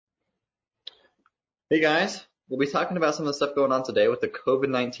Hey guys, we'll be talking about some of the stuff going on today with the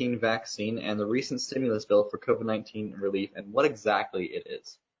COVID-19 vaccine and the recent stimulus bill for COVID-19 relief and what exactly it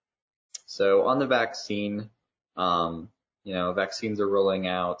is. So on the vaccine, vaccines are rolling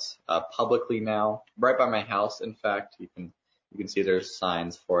out publicly now, right by my house. In fact, you can see there's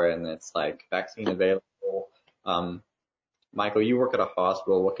signs for it, and it's like vaccine available. Um, Michael, you work at a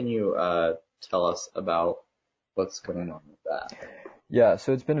hospital. What can you tell us about what's going on with that? Yeah,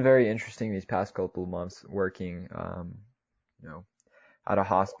 so it's been very interesting these past couple of months working, you know, at a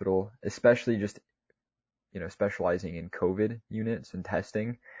hospital, especially just, specializing in COVID units and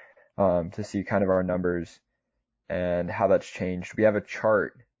testing, to see kind of our numbers and how that's changed. We have a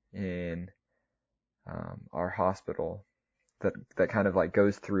chart in our hospital that kind of like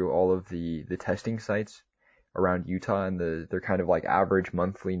goes through all of the testing sites around Utah and they're kind of like average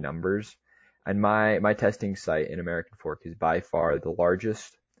monthly numbers. And my testing site in American Fork is by far the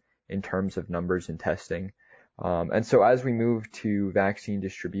largest in terms of numbers and testing. And so as we move to vaccine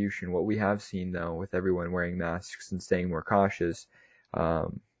distribution, what we have seen though, with everyone wearing masks and staying more cautious,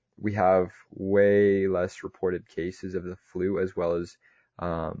 we have way less reported cases of the flu as well as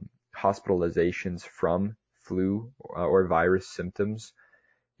hospitalizations from flu or virus symptoms.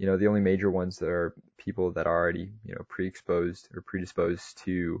 The only major ones that are people that are already, pre-exposed or predisposed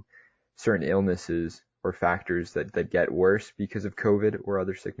to certain illnesses or factors that get worse because of COVID or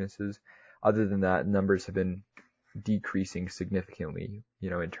other sicknesses. Other than that, numbers have been decreasing significantly,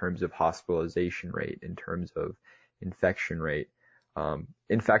 in terms of hospitalization rate, in terms of infection rate.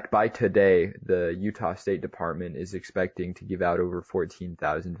 In fact, by today, the Utah State Department is expecting to give out over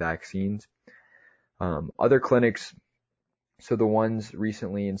 14,000 vaccines. Other clinics, so the ones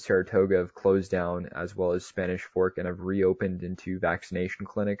recently in Saratoga have closed down, as well as Spanish Fork, and have reopened into vaccination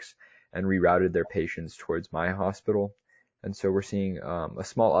clinics and rerouted their patients towards my hospital. And so we're seeing a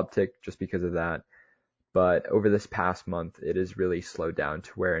small uptick just because of that. But over this past month, it has really slowed down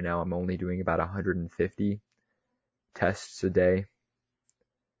to where now I'm only doing about 150 tests a day.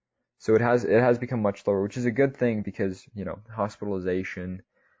 So it has become much lower, which is a good thing because, hospitalization,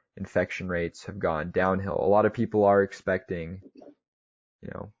 infection rates have gone downhill. A lot of people are expecting,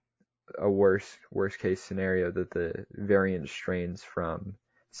 a worst case scenario that the variant strains from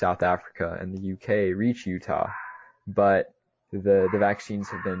South Africa and the UK reach Utah, but the vaccines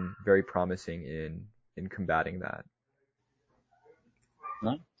have been very promising in combating that.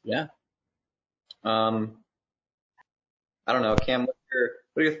 Huh? Yeah. Um, I don't know, Cam. What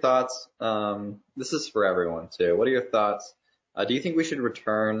are your thoughts? This is for everyone too. What are your thoughts? Do you think we should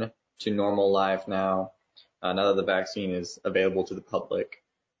return to normal life now that the vaccine is available to the public,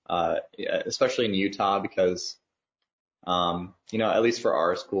 yeah, especially in Utah because, at least for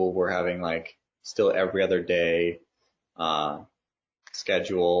our school, we're having like still every other day uh,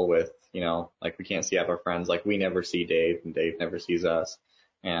 schedule with, like we can't see our friends, like we never see Dave and Dave never sees us,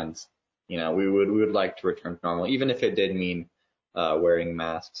 and we would like to return to normal, even if it did mean wearing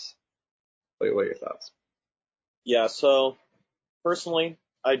masks. What are your thoughts? Yeah, so personally,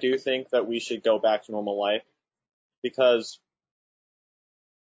 I do think that we should go back to normal life because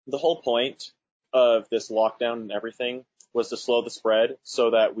the whole point of this lockdown and everything was to slow the spread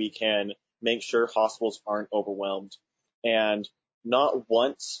so that we can make sure hospitals aren't overwhelmed. And not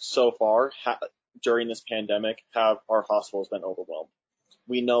once so far during this pandemic have our hospitals been overwhelmed.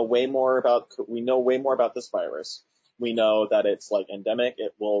 We know way more about this virus. We know that it's like endemic.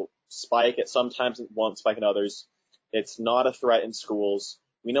 It will spike at sometimes, it won't spike at others. It's not a threat in schools.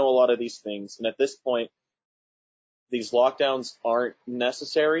 We know a lot of these things. And at this point, these lockdowns aren't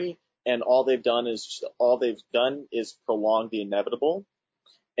necessary. And all they've done is prolong the inevitable.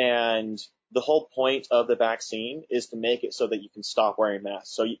 And the whole point of the vaccine is to make it so that you can stop wearing masks.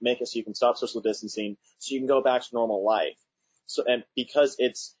 So you make it so you can stop social distancing, so you can go back to normal life. So, and because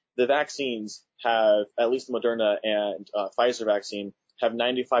the vaccines have, at least the Moderna and Pfizer vaccine, have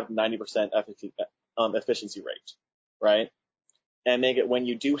 95 to 90% efficiency rate, right? And make it, when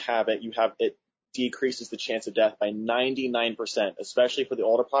you do have it decreases the chance of death by 99%, especially for the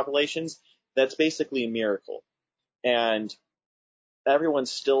older populations. That's basically a miracle. And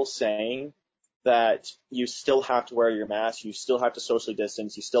everyone's still saying that you still have to wear your mask, you still have to socially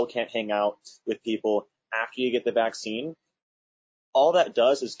distance, you still can't hang out with people after you get the vaccine. All that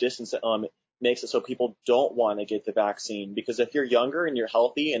does is makes it so people don't want to get the vaccine, because if you're younger and you're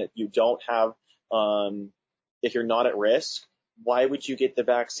healthy and if you're not at risk, why would you get the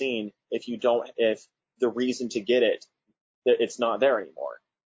vaccine if the reason to get it's not there anymore?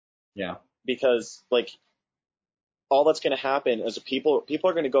 Yeah. Because like all that's going to happen is people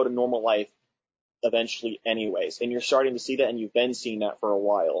are going to go to normal life eventually anyways. And you're starting to see that, and you've been seeing that for a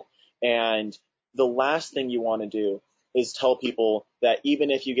while. And the last thing you want to do is tell people that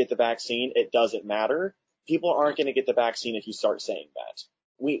even if you get the vaccine, it doesn't matter. People aren't going to get the vaccine if you start saying that.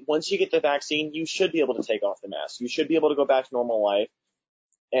 Once you get the vaccine, you should be able to take off the mask. You should be able to go back to normal life.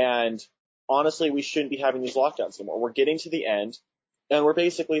 And honestly, we shouldn't be having these lockdowns anymore. We're getting to the end, and we're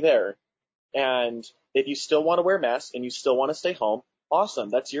basically there. And if you still want to wear masks and you still want to stay home, awesome.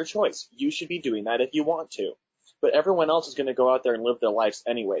 That's your choice. You should be doing that if you want to. But everyone else is going to go out there and live their lives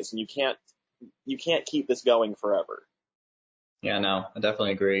anyways, and you can't keep this going forever. Yeah, no, I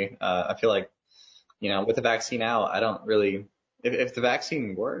definitely agree. I feel like, with the vaccine out, I don't really, if the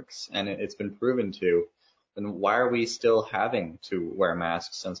vaccine works and it's been proven to, then why are we still having to wear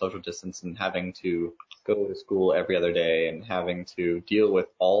masks and social distance and having to go to school every other day and having to deal with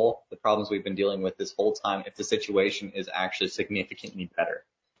all the problems we've been dealing with this whole time if the situation is actually significantly better?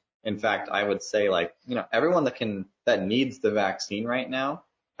 In fact, I would say everyone that needs the vaccine right now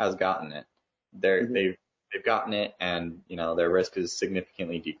has gotten it. They've gotten it, and their risk is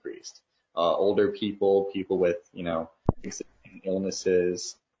significantly decreased. Older people with existing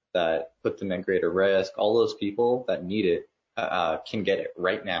illnesses that put them at greater risk, all those people that need it can get it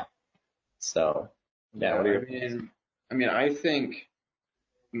right now. So yeah, what are your I think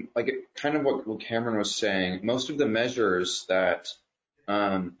kind of what Cameron was saying, most of the measures that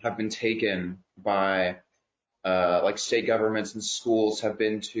have been taken by state governments and schools have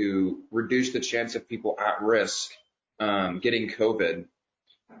been to reduce the chance of people at risk getting COVID.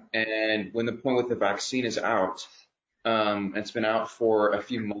 And when the point with the vaccine is out, it's been out for a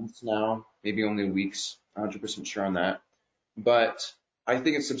few months now, maybe only weeks, 100% sure on that. But I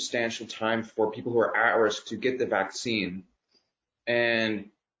think it's substantial time for people who are at risk to get the vaccine. And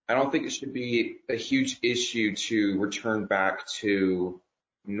I don't think it should be a huge issue to return back to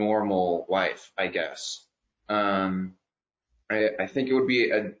normal life, I guess. I think it would be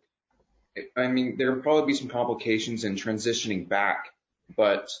there would probably be some complications in transitioning back,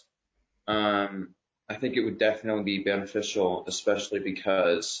 but I think it would definitely be beneficial, especially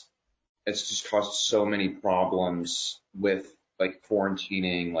because it's just caused so many problems with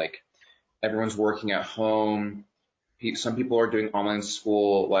quarantining, everyone's working at home. Some people are doing online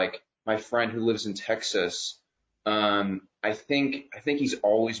school. Like my friend who lives in Texas, I think he's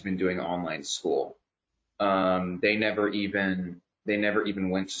always been doing online school. They never even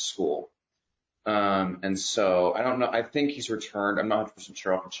went to school. And so I don't know. I think he's returned. I'm not 100%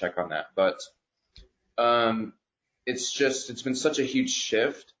 sure. I'll have to check on that. But it's been such a huge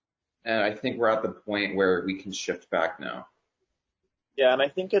shift, and I think we're at the point where we can shift back now. Yeah, and I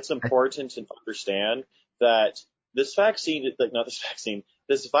think it's important to understand that this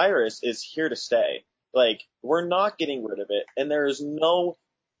virus is here to stay. We're not getting rid of it, and there is no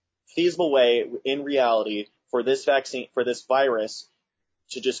feasible way in reality for this virus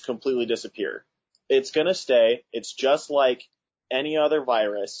to just completely disappear. It's going to stay. It's just like any other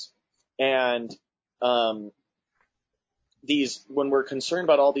virus. And when we're concerned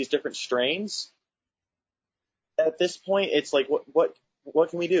about all these different strains, at this point, it's like, what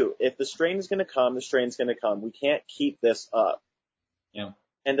can we do? If the strain is going to come, the strain's going to come. We can't keep this up. Yeah.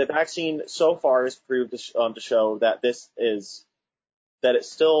 And the vaccine so far has proved to show that it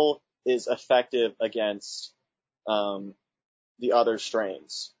still is effective against the other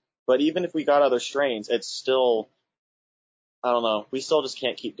strains. But even if we got other strains, it's still, I don't know, we still just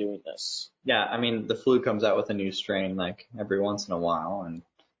can't keep doing this. Yeah, the flu comes out with a new strain every once in a while, and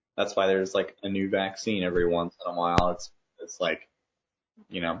that's why there's a new vaccine every once in a while. It's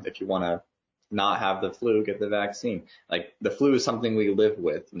if you want to not have the flu, get the vaccine. The flu is something we live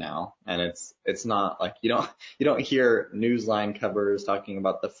with now, and it's not you don't hear newsline covers talking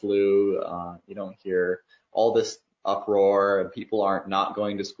about the flu. You don't hear all this uproar and people aren't not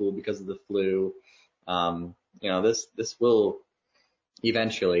going to school because of the flu. This will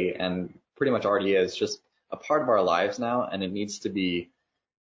eventually, and pretty much already is, just a part of our lives now, and it needs to be,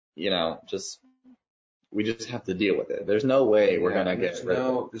 we just have to deal with it. There's no way we're gonna get rid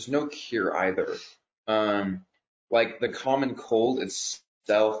of it. There's no cure either. The common cold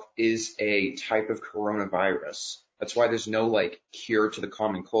itself is a type of coronavirus. That's why there's no cure to the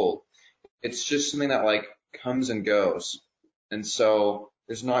common cold. It's just something that comes and goes. And so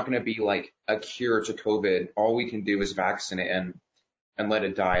there's not going to be a cure to COVID. All we can do is vaccinate and let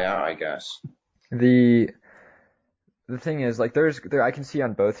it die out, I guess. The thing is, I can see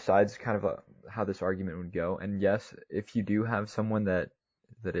on both sides kind of how this argument would go. And yes, if you do have someone that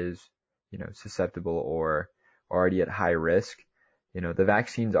is, susceptible or already at high risk, the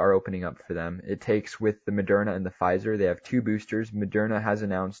vaccines are opening up for them. It takes, with the Moderna and the Pfizer, they have 2 boosters. Moderna has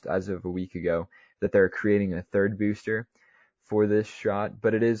announced as of a week ago that they're creating a 3rd booster. for this shot,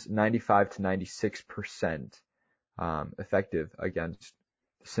 but it is 95 to 96% effective against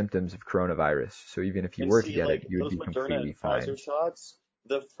symptoms of coronavirus. So even if you were to get it, you would those be Moderna completely and fine. Pfizer shots,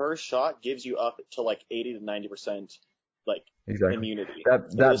 the first shot gives you up to like 80 to 90% like Exactly. immunity.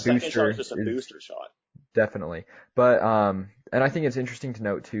 That The second shot booster is just a is booster shot. definitely. But and I think it's interesting to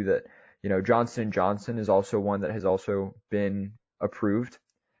note too that, you know, Johnson & Johnson is also one that has also been approved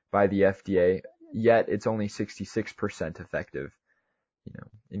by the FDA, yet it's only 66% effective, you know,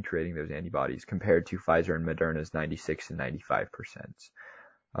 in creating those antibodies compared to Pfizer and Moderna's 96 and 95%.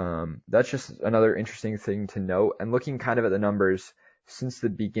 That's just another interesting thing to note. And looking kind of at the numbers, since the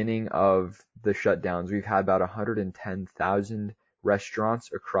beginning of the shutdowns, we've had about 110,000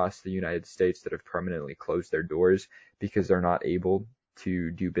 restaurants across the United States that have permanently closed their doors because they're not able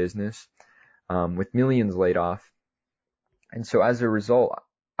to do business, with millions laid off. And so as a result,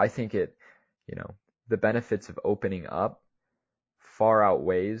 I think it, you know, the benefits of opening up far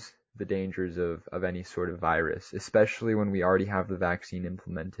outweighs the dangers of any sort of virus, especially when we already have the vaccine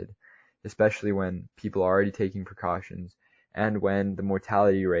implemented, especially when people are already taking precautions, and when the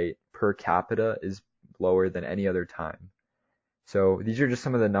mortality rate per capita is lower than any other time. So these are just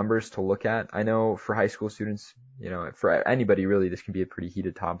some of the numbers to look at. I know for high school students, you know, for anybody really, this can be a pretty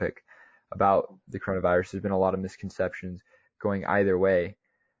heated topic about the coronavirus. There's been a lot of misconceptions going either way.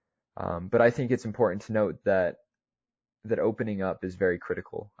 But I think it's important to note that opening up is very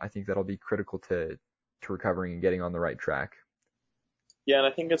critical. I think that'll be critical to recovering and getting on the right track. Yeah, and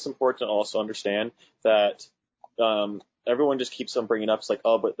I think it's important to also understand that everyone just keeps on bringing up, it's like,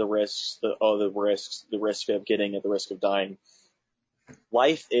 oh, but the risks, the risk of getting it, the risk of dying.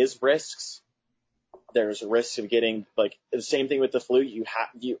 Life is risks. There's a risk of getting, like, the same thing with the flu.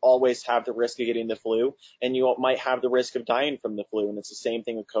 You always have the risk of getting the flu, and you might have the risk of dying from the flu, and it's the same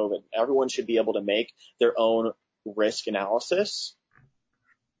thing with COVID. Everyone should be able to make their own risk analysis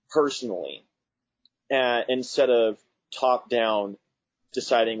personally, instead of top down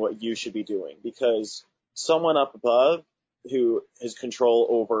deciding what you should be doing, because someone up above who has control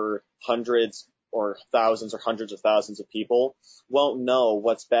over hundreds or thousands or hundreds of thousands of people won't know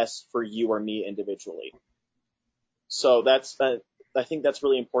what's best for you or me individually. So I think that's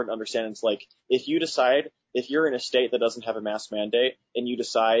really important to understand. It's like, if you're in a state that doesn't have a mask mandate and you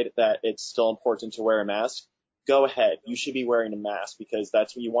decide that it's still important to wear a mask, go ahead. You should be wearing a mask because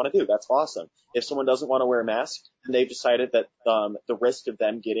that's what you want to do. That's awesome. If someone doesn't want to wear a mask and they've decided that the risk of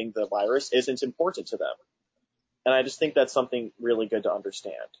them getting the virus isn't important to them. And I just think that's something really good to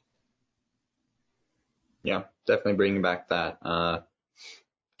understand. Yeah, definitely bringing back that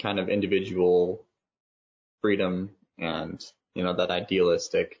kind of individual freedom and, you know, that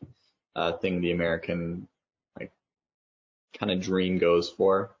idealistic thing the American like kind of dream goes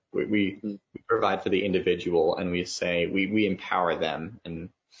for. We provide for the individual, and we say we empower them and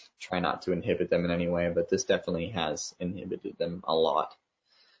try not to inhibit them in any way, but this definitely has inhibited them a lot.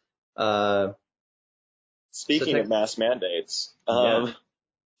 Speaking of mask mandates, Yeah.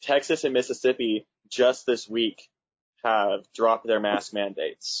 Texas and Mississippi just this week have dropped their mask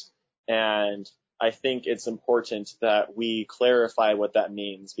mandates. And I think it's important that we clarify what that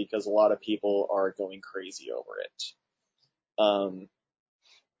means, because a lot of people are going crazy over it.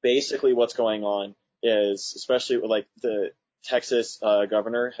 Basically what's going on is, especially with, like, the Texas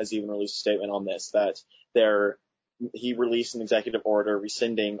governor has even released a statement on this, that he released an executive order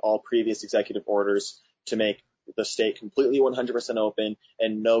rescinding all previous executive orders to make the state completely 100% open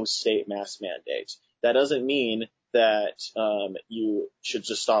and no state mask mandate. That doesn't mean that you should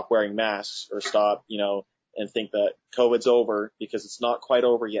just stop wearing masks or stop, and think that COVID's over, because it's not quite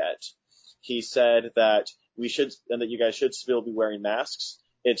over yet. He said that and that you guys should still be wearing masks.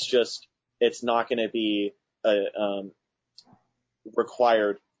 It's just, it's not going to be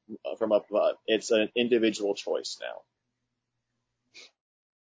required from up above. It's an individual choice now.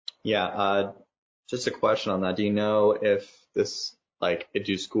 Yeah, just a question on that. Do you know if this,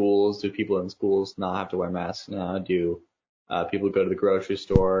 do people in schools not have to wear masks now? Do people go to the grocery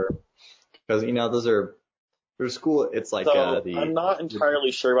store? Because, there's school, it's like, I'm not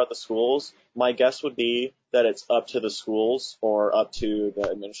entirely sure about the schools. My guess would be that it's up to the schools or up to the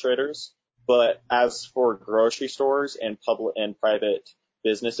administrators. But as for grocery stores and public and private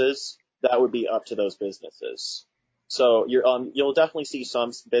businesses, that would be up to those businesses. So you'll definitely see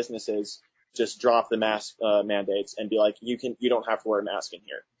some businesses just drop the mask mandates and be like, you don't have to wear a mask in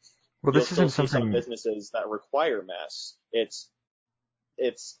here. Well, this isn't something. Some businesses that require masks. It's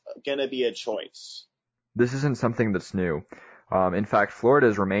gonna be a choice. This isn't something that's new. In fact, Florida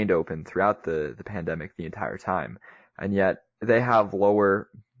has remained open throughout the pandemic the entire time, and yet they have lower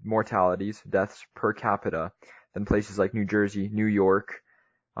mortalities, deaths per capita than places like New Jersey, New York.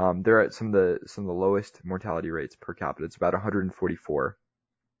 They're at some of the lowest mortality rates per capita. It's about 144.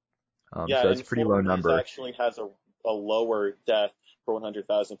 Yeah, So that's and a pretty low Florida number. actually has a lower death per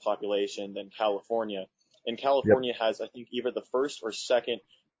 100,000 population than California. And Yep. California has, I think, either the first or second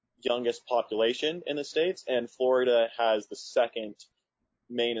youngest population in the States, and Florida has the second,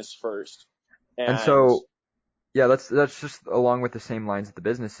 Maine is first. And And so, yeah, that's just along with the same lines of the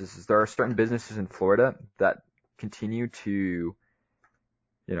businesses. Is there are certain businesses in Florida that continue to,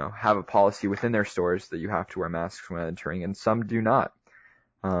 have a policy within their stores that you have to wear masks when entering, and some do not.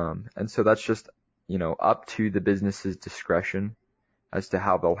 And so that's just, up to the business's discretion as to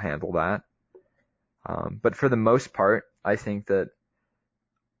how they'll handle that. But for the most part, I think that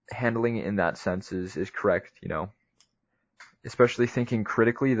handling it in that sense is correct, especially thinking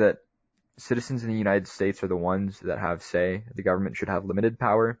critically that citizens in the United States are the ones that have say. The government should have limited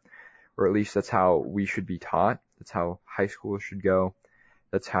power, or at least that's how we should be taught. That's how high school should go.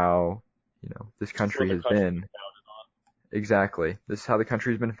 That's how, this country has been. Exactly. This is how the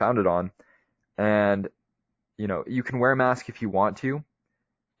country has been founded on. And, you can wear a mask if you want to.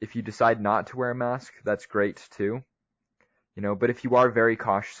 If you decide not to wear a mask, that's great too. But if you are very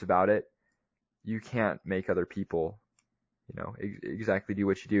cautious about it, you can't make other people, exactly do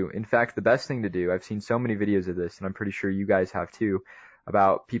what you do. In fact, the best thing to do, I've seen so many videos of this, and I'm pretty sure you guys have too,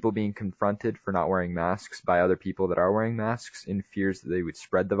 about people being confronted for not wearing masks by other people that are wearing masks in fears that they would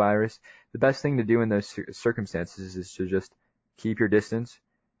spread the virus. The best thing to do in those circumstances is to just keep your distance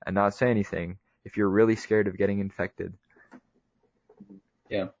and not say anything if you're really scared of getting infected.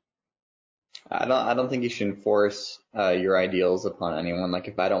 Yeah. I don't think you should enforce your ideals upon anyone. Like,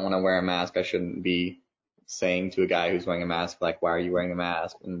 if I don't want to wear a mask, I shouldn't be saying to a guy who's wearing a mask, like, why are you wearing a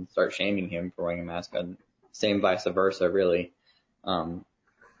mask? And start shaming him for wearing a mask. And same vice versa, really.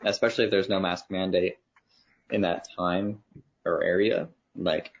 Especially if there's no mask mandate in that time or area.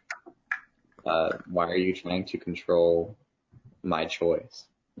 Like, why are you trying to control my choice?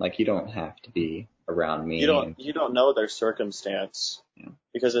 Like, you don't have to be around me. You don't know their circumstance. Yeah.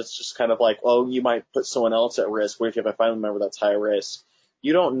 Because it's just kind of like, oh, you might put someone else at risk. What if you have a family member that's high risk?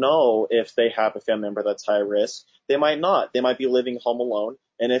 You don't know if they have a family member that's high risk. They might not. They might be living home alone.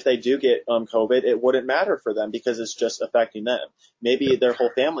 And if they do get COVID, it wouldn't matter for them because it's just affecting them. Maybe their whole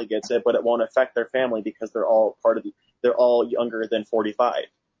family gets it, but it won't affect their family because they're all they're all younger than 45.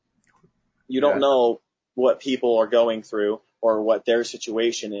 You don't know what people are going through or what their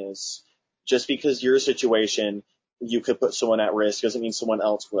situation is. Just because your situation, you could put someone at risk doesn't mean someone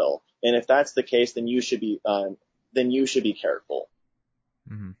else will. And if that's the case, then you should be careful.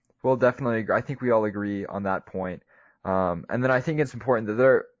 Mm-hmm. Well, definitely. I think we all agree on that point. And then I think it's important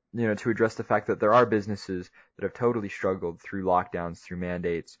that to address the fact that there are businesses that have totally struggled through lockdowns, through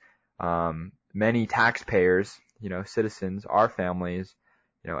mandates. Many taxpayers, citizens, our families,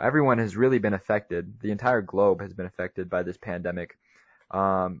 everyone has really been affected. The entire globe has been affected by this pandemic.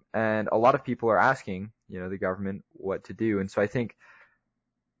 And a lot of people are asking, the government what to do. And so I think,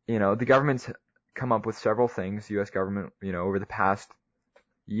 the government's come up with several things, the U.S. government, over the past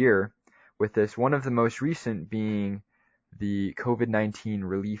year with this. One of the most recent being the COVID-19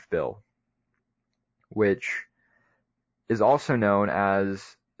 relief bill, which is also known as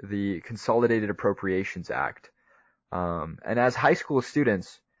the Consolidated Appropriations Act. And as high school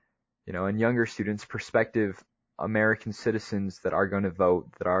students, and younger students, prospective American citizens that are going to vote,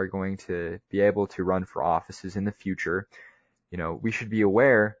 that are going to be able to run for offices in the future, we should be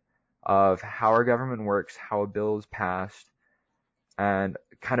aware of how our government works, how a bill is passed, and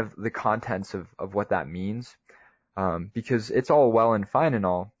kind of the contents of what that means. Because it's all well and fine and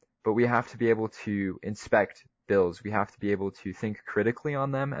all, but we have to be able to inspect bills. We have to be able to think critically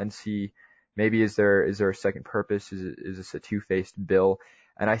on them and see maybe is there a second purpose? Is this a two-faced bill?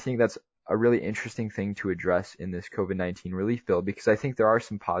 And I think that's a really interesting thing to address in this COVID-19 relief bill, because I think there are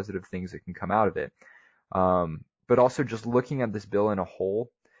some positive things that can come out of it. But also just looking at this bill in a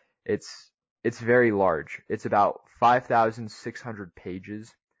whole, it's very large. It's about 5,600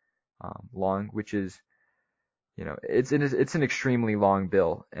 pages long, which is, it's an extremely long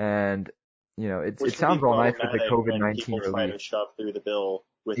bill. And, it sounds all nice with the COVID-19 people relief. try to shove through the bill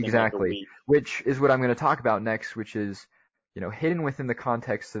within Exactly. like a week. Which is what I'm going to talk about next, which is, hidden within the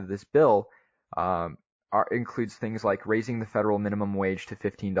context of this bill, includes things like raising the federal minimum wage to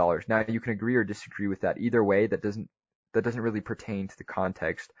 $15. Now, you can agree or disagree with that. Either way, that doesn't really pertain to the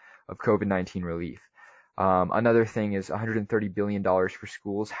context of COVID-19 relief. Another thing is $130 billion for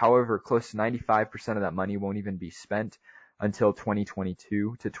schools. However, close to 95% of that money won't even be spent until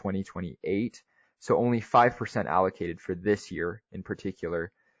 2022 to 2028. So only 5% allocated for this year in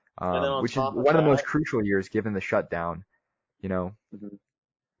particular. And then on which is top of one of the most that, crucial years given the shutdown, you know. mhm.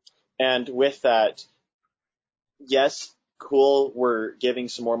 And with that, yes, cool, we're giving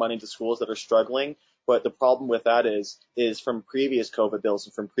some more money to schools that are struggling, but the problem with that is from previous COVID bills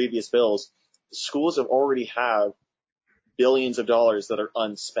and from previous bills, schools have already have billions of dollars that are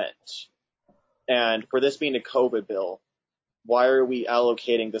unspent. And for this being a COVID bill, why are we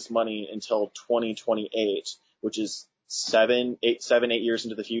allocating this money until 2028, which is 8 years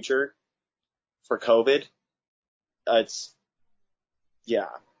into the future for COVID? Yeah.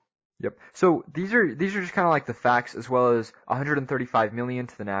 Yep. So these are just kind of like the facts, as well as 135 million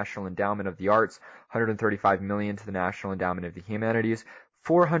to the National Endowment of the Arts, 135 million to the National Endowment of the Humanities,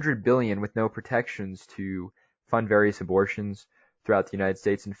 400 billion with no protections to fund various abortions throughout the United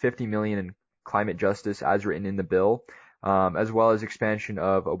States, and 50 million in climate justice as written in the bill, as well as expansion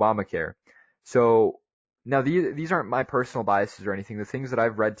of Obamacare. So now these aren't my personal biases or anything. The things that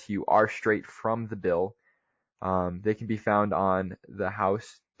I've read to you are straight from the bill. They can be found on the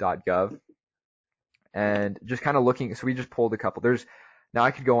House.gov, and just kind of looking. So we just pulled a couple. Now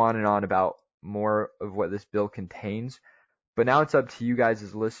I could go on and on about more of what this bill contains, but now it's up to you guys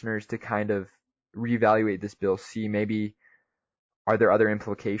as listeners to kind of reevaluate this bill, see maybe are there other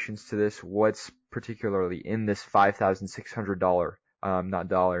implications to this? What's particularly in this $5,600, not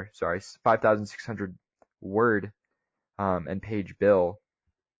dollar, sorry, 5,600 word and page bill.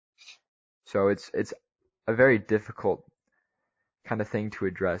 So it's a very difficult kind of thing to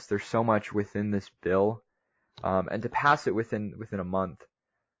address. There's so much within this bill, and to pass it within a month,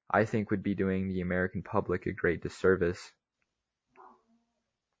 I think would be doing the American public a great disservice.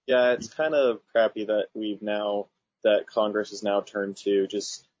 Yeah, it's kind of crappy that that Congress has now turned to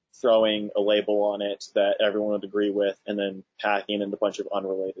just throwing a label on it that everyone would agree with and then packing in a bunch of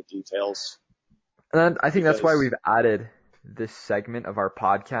unrelated details. And I think that's why we've added this segment of our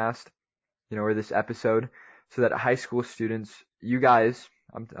podcast, or this episode, so that high school students, you guys,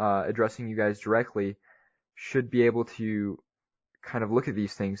 I'm addressing you guys directly, should be able to kind of look at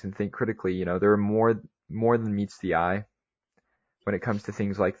these things and think critically. There are more than meets the eye when it comes to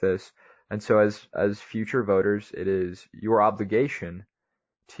things like this. And so as future voters, it is your obligation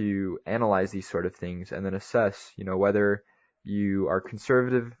to analyze these sort of things and then assess, whether you are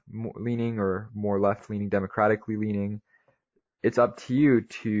conservative leaning or more left leaning, democratically leaning. It's up to you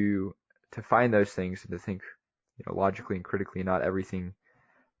to find those things and to think, logically and critically. Not everything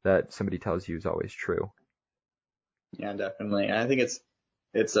that somebody tells you is always true. Yeah, definitely. And I think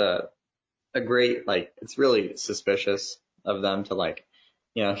it's a great, it's really suspicious of them to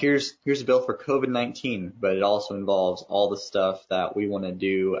here's a bill for COVID-19, but it also involves all the stuff that we want to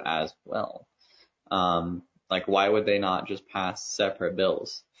do as well. Why would they not just pass separate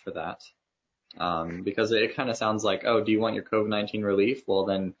bills for that? Because it kind of sounds like, oh, do you want your COVID-19 relief? Well,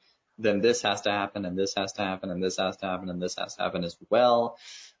 then this has to happen, and this has to happen, and this has to happen, and this has to happen as well.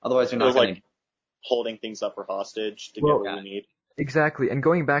 Otherwise, you're not going to holding things up for hostage to get what we need. Exactly. And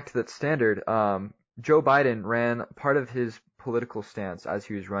going back to that standard, Joe Biden ran part of his political stance as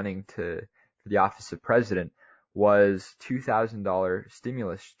he was running for the office of president was $2,000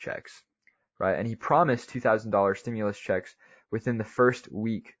 stimulus checks, right? And he promised $2,000 stimulus checks within the first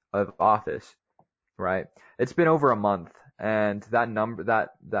week of office, right? It's been over a month, and that number, that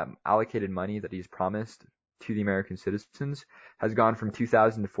allocated money that he's promised to the American citizens has gone from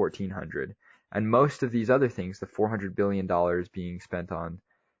 2,000 to 1,400. And most of these other things, the $400 billion being spent on,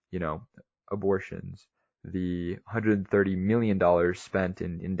 abortions, the $130 million spent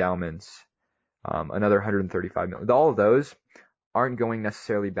in endowments, another $135 million, all of those aren't going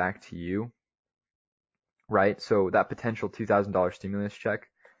necessarily back to you, right? So that potential $2,000 stimulus check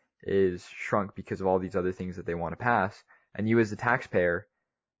is shrunk because of all these other things that they want to pass. And you as the taxpayer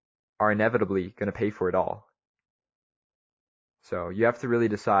are inevitably going to pay for it all. So you have to really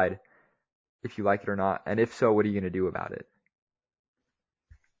decide if you like it or not. And if so, what are you going to do about it?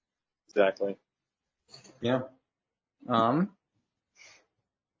 Exactly. Yeah. Yeah,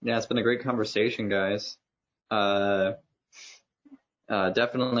 it's been a great conversation, guys.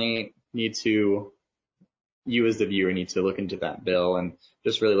 Definitely you as the viewer need to look into that bill and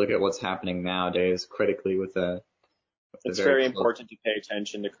just really look at what's happening nowadays critically it's very important to pay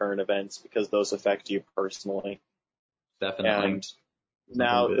attention to current events because those affect you personally. Definitely. And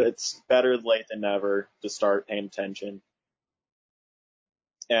now it's better late than never to start paying attention.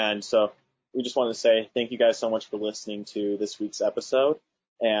 And so we just want to say thank you guys so much for listening to this week's episode,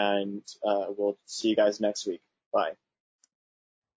 and we'll see you guys next week. Bye.